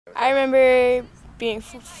I remember being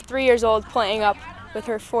 3 years old playing up with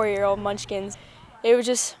her 4-year-old munchkins. It was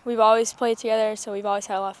just, we've always played together, so we've always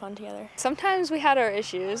had a lot of fun together. Sometimes we had our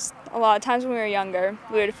issues. A lot of times when we were younger,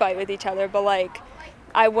 we would fight with each other, but like,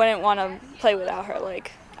 I wouldn't want to play without her.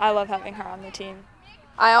 Like, I love having her on the team.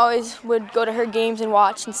 I always would go to her games and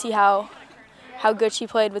watch and see how good she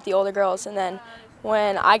played with the older girls. And then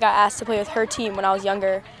when I got asked to play with her team when I was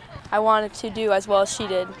younger, I wanted to do as well as she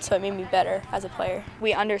did, so it made me better as a player.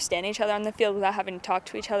 We understand each other on the field without having to talk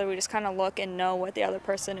to each other. We just kind of look and know what the other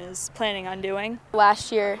person is planning on doing.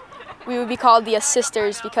 Last year, we would be called the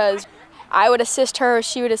assisters because I would assist her,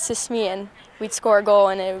 she would assist me, and we'd score a goal,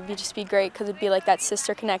 and it would just be great because it would be like that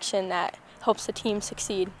sister connection that helps the team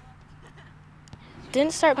succeed.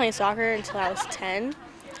 Didn't start playing soccer until I was 10,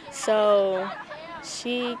 so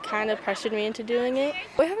she kind of pressured me into doing it.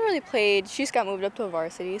 We haven't really played. She just got moved up to a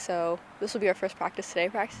varsity, so this will be our first practice today,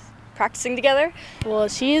 practicing together. Well,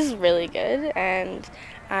 she's really good, and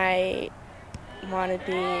I want to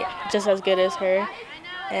be just as good as her,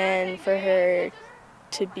 and for her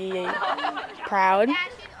to be proud.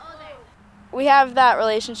 We have that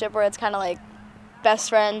relationship where it's kind of like best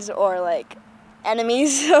friends or like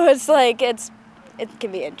enemies, so it's like it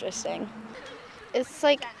can be interesting. It's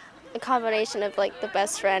like a combination of like the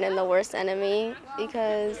best friend and the worst enemy,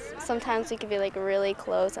 because sometimes we can be like really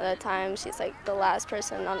close, and at times she's like the last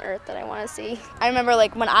person on earth that I want to see. I remember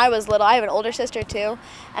like when I was little, I have an older sister too,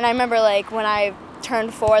 and I remember like when I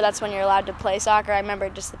turned 4, that's when you're allowed to play soccer. I remember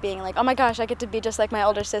just being like, oh my gosh, I get to be just like my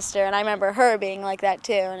older sister, and I remember her being like that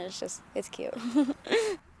too, and it's cute.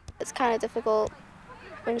 It's kind of difficult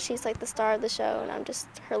when she's like the star of the show and I'm just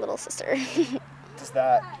her little sister. Does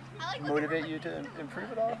that motivate you to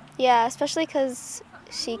improve at all? Yeah, especially because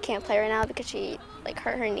she can't play right now because she like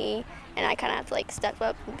hurt her knee, and I kind of have to like step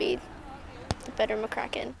up and be the better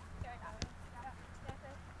MacCracken.